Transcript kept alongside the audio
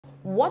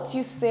What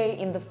you say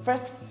in the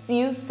first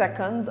few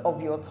seconds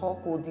of your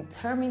talk will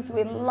determine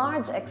to a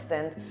large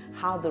extent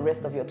how the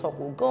rest of your talk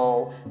will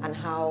go and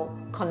how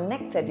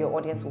connected your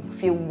audience will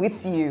feel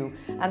with you.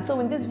 And so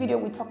in this video,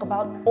 we talk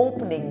about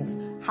openings,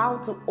 how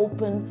to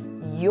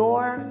open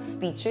your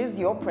speeches,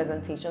 your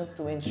presentations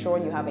to ensure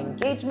you have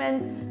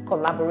engagement,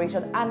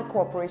 collaboration, and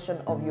cooperation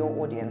of your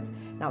audience.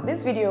 Now,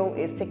 this video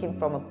is taken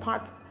from a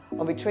part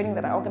of a training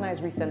that I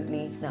organized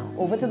recently. Now,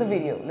 over to the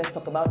video. Let's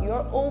talk about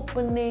your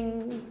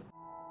openings.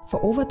 For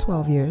over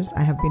 12 years,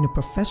 I have been a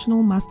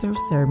professional master of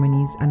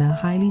ceremonies and a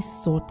highly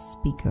sought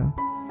speaker.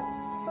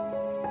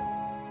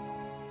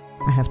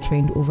 I have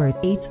trained over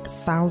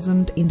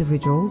 8,000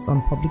 individuals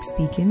on public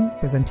speaking,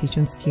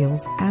 presentation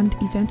skills, and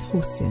event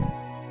hosting.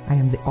 I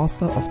am the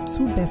author of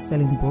 2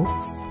 best-selling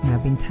books and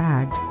have been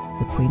tagged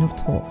the Queen of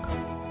Talk.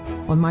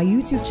 On my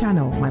YouTube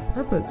channel, my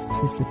purpose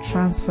is to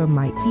transfer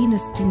my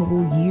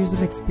inestimable years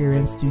of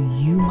experience to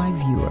you, my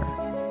viewer.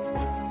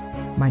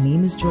 My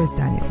name is Joyce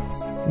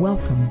Daniels.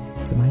 Welcome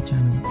to my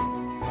channel.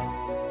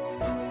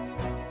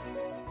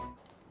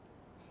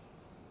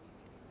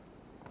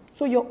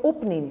 So your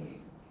opening.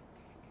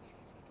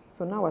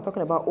 So now we're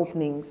talking about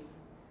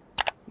openings.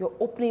 Your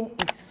opening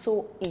is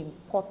so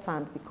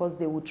important because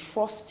they will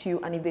trust you,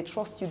 and if they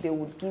trust you, they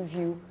will give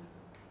you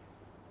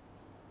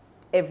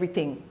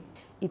everything.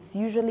 It's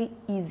usually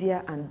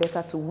easier and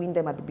better to win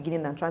them at the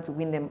beginning than trying to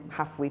win them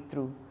halfway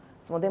through.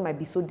 Some of them might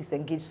be so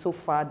disengaged so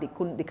far, they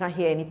can't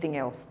hear anything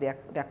else. They're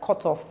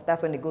cut off.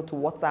 That's when they go to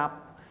WhatsApp.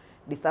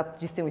 They start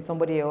gisting with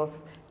somebody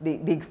else.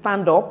 They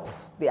stand up.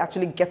 They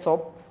actually get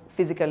up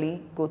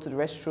physically, go to the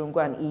restroom, go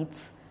and eat,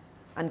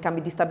 and can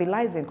be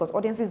destabilizing because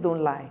audiences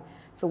don't lie.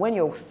 So when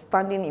you're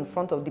standing in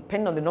front of,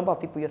 depending on the number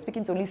of people, you're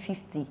speaking to only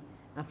 50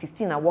 and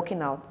 15 are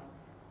walking out,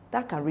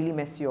 that can really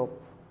mess you up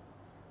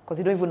because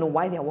you don't even know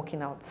why they're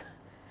walking out.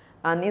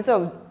 And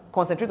instead of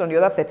concentrate on the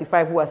other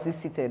 35 who are still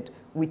seated,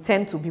 we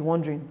tend to be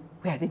wondering,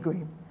 where are they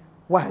going?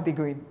 Why are they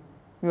going?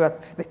 You are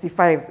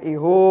 35, a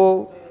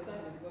whole,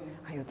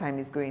 and your time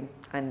is going.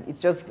 And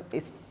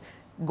it's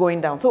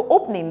going down. So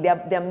opening, there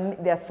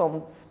are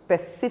some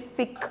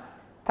specific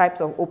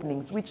types of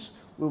openings, which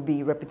will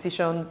be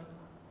repetitions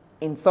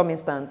in some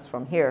instance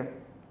from here.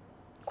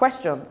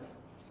 Questions.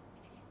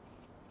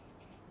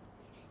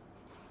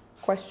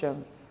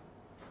 Questions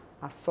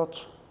are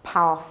such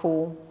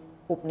powerful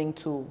opening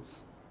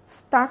tools.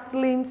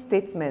 Startling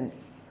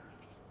statements.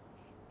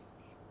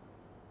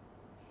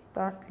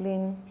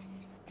 Startling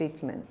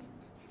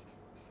statements.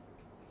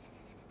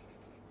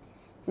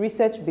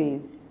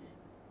 Research-based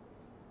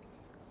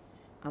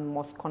and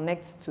must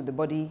connect to the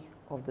body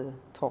of the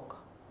talk.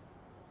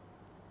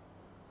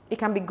 It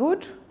can be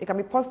good, it can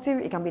be positive,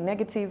 it can be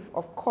negative.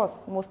 Of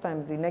course, most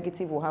times the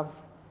negative will have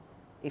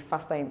a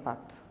faster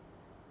impact.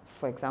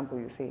 For example,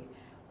 you say,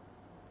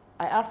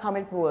 I asked how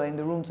many people are in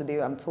the room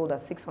today. I'm told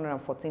that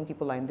 614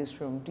 people are in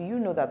this room. Do you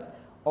know that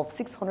of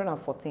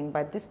 614,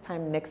 by this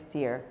time next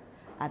year,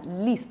 at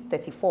least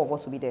 34 of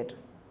us will be dead?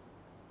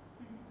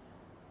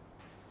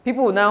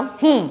 People will now,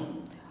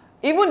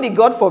 even the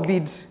God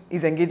forbid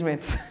is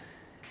engagement.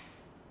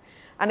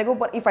 And they go,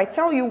 but if I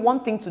tell you one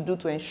thing to do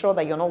to ensure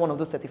that you're not one of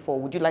those 34,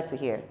 would you like to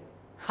hear?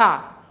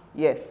 Ha,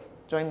 yes,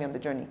 join me on the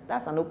journey.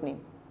 That's an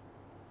opening.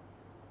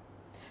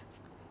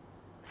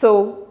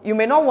 So you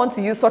may not want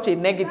to use such a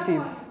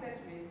negative.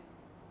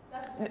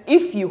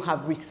 If you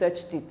have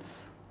researched it,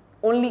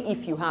 only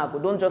if you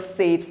have, don't just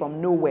say it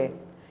from nowhere.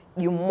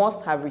 You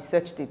must have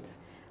researched it.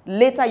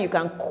 Later, you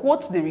can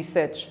quote the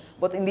research,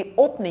 but in the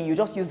opening, you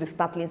just use the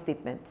startling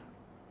statement.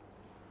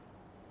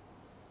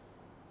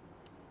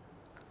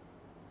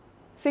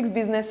 6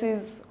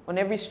 businesses on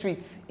every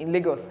street in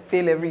Lagos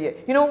fail every year.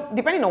 You know,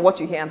 depending on what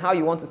you hear and how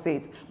you want to say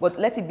it, but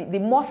let it be, the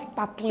more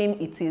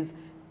startling it is,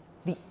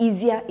 the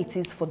easier it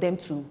is for them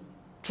to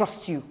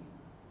trust you.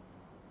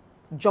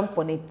 Jump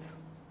on it.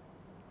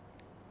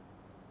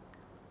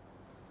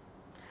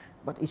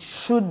 But it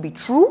should be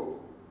true,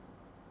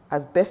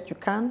 as best you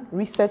can,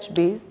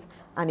 research-based,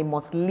 and it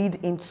must lead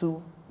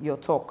into your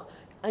talk.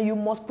 And you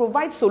must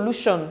provide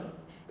solution.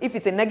 If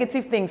it's a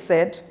negative thing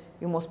said,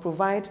 you must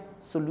provide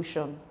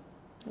solution.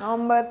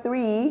 Number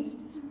 3,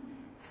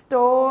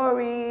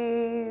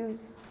 stories.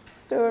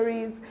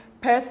 Stories.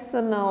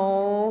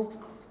 Personal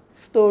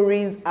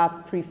stories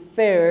are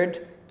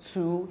preferred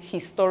to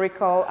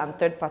historical and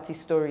third-party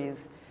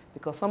stories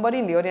because somebody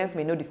in the audience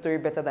may know the story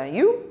better than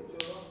you.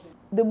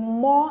 The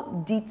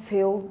more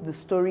detail the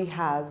story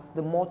has,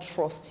 the more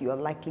trust you are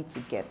likely to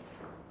get.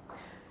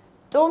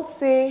 Don't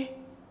say,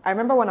 I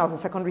remember when I was in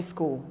secondary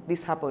school,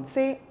 this happened.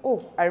 Say,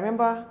 oh, I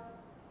remember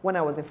when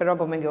I was in Federal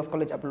Government Girls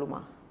College at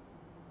Buluma.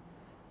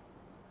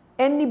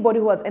 Anybody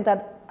who has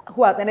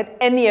attended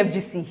any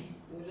FGC, you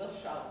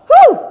just shout.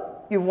 Whoo!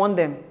 You've won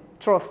them.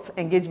 Trust,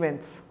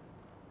 engagement.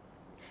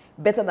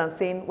 Better than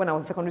saying when I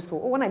was in secondary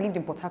school, oh, when I lived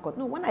in Port Harcourt.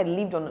 No, when I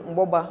lived on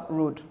Mboba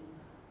Road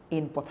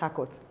in Port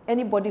Harcourt.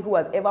 Anybody who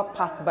has ever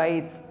passed by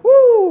it,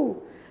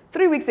 whoo!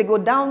 3 weeks ago,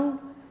 down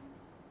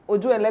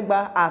Ojo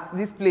Elegba at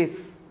this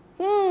place.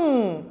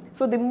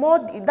 So the more,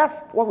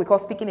 that's what we call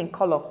speaking in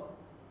color.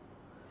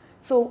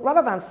 So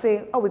rather than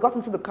say, oh, we got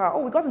into the car,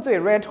 oh, we got into a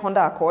red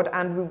Honda Accord,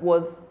 and we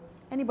was,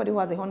 anybody who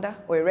has a Honda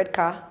or a red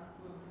car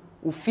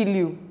will feel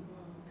you.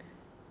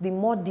 The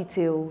more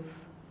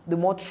details, the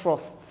more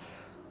trust.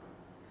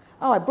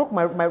 Oh, I broke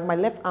my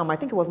left arm. I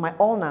think it was my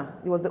ulnar.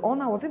 It was the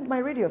ulnar. Was it my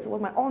radius? It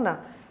was my ulnar.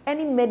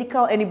 Any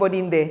medical, anybody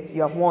in there,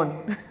 you have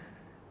won.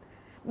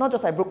 Not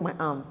just I broke my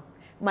arm.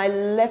 My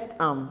left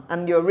arm.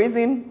 And you're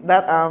raising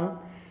that arm.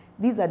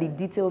 These are the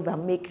details that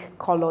make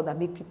color, that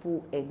make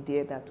people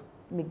endear, that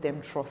make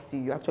them trust you.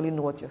 You actually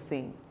know what you're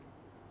saying.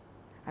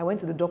 I went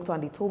to the doctor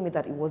and they told me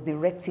that it was the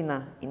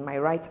retina in my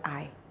right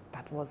eye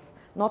that was,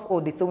 not, oh,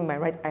 they told me my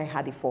right eye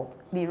had a fault.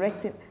 The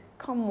retina,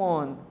 come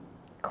on,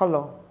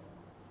 color.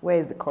 Where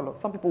is the color?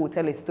 Some people will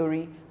tell a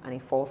story and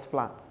it falls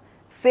flat.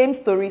 Same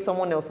story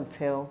someone else will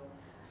tell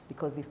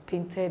because they've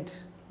painted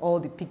all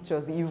the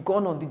pictures. You've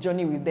gone on the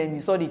journey with them.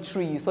 You saw the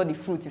tree, you saw the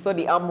fruit, you saw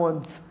the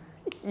almonds.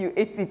 You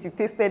ate it, you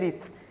tasted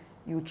it.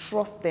 You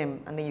trust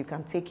them and then you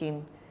can take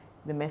in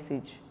the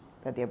message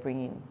that they're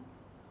bringing.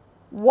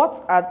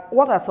 What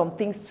are some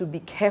things to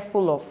be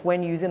careful of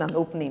when using an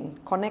opening?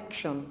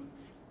 Connection.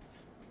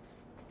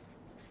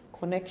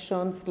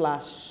 Connection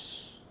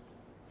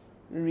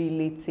 /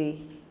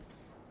 relativity.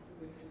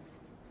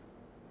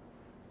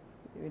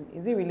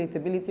 Is it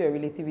relatability or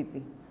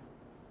relativity?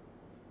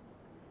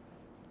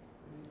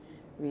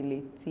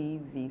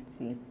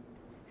 Relativity.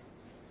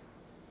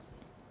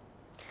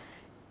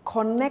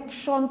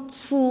 Connection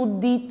to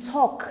the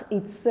talk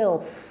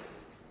itself.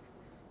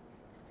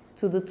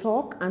 To the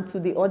talk and to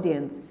the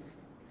audience.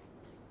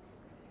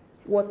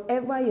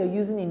 Whatever you're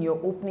using in your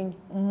opening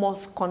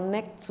must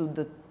connect to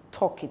the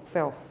talk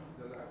itself.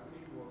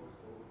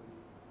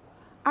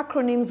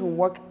 Acronyms will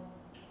work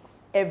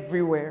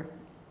everywhere.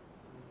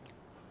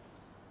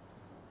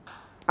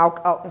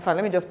 In fact,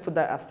 let me just put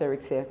that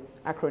asterisk here,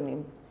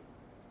 acronyms.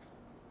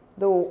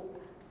 Though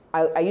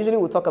I usually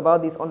will talk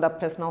about this under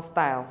personal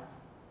style.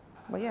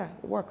 But yeah,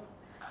 it works.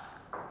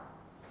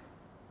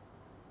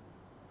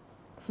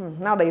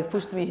 Now that you've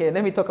pushed me here,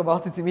 let me talk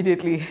about it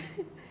immediately.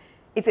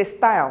 It's a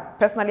style.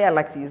 Personally, I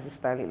like to use this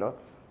style a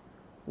lot,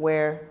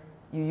 where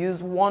you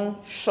use one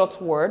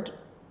short word,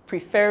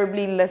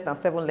 preferably less than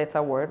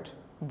 7-letter word,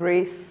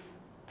 brace,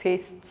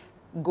 taste,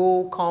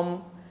 go,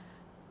 come,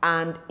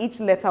 and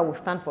each letter will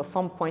stand for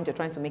some point you're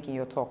trying to make in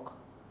your talk.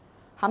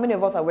 How many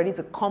of us are ready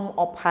to come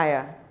up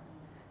higher?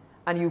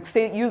 And you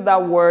say, use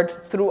that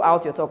word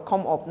throughout your talk,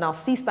 come up. Now,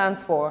 C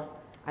stands for,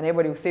 and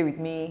everybody will say with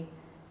me,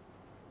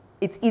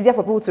 it's easier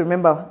for people to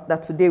remember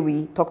that today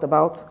we talked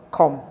about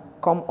come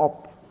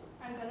up.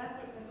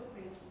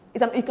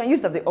 You can use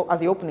it as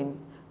the opening.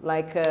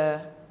 Like,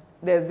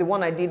 there's the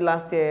one I did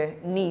last year,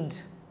 need.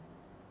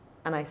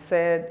 And I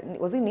said,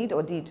 was it need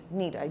or did?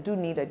 Need, I do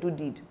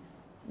did.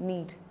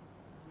 Need.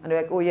 And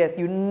they're like, oh yes,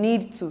 you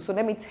need to. So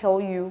let me tell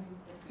you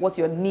what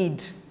your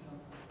need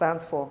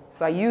stands for.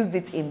 So I used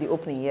it in the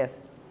opening,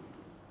 yes,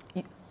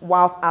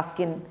 whilst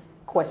asking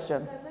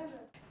question.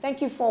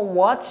 Thank you for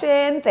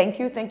watching. Thank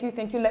you.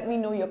 Let me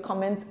know your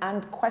comments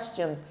and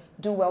questions.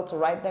 Do well to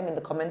write them in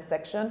the comment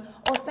section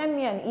or send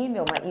me an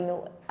email. My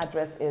email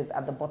address is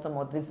at the bottom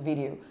of this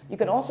video. You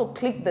can also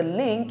click the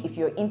link if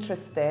you're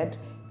interested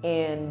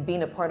in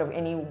being a part of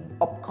any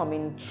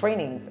upcoming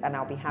trainings, and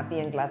I'll be happy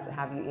and glad to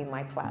have you in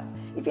my class.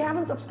 If you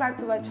haven't subscribed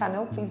to my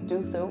channel, please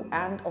do so,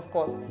 and of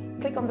course,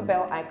 click on the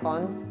bell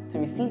icon to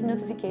receive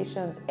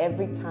notifications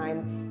every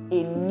time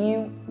a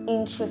new,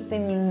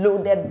 interesting,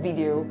 loaded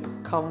video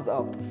comes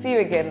up. See you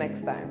again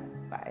next time.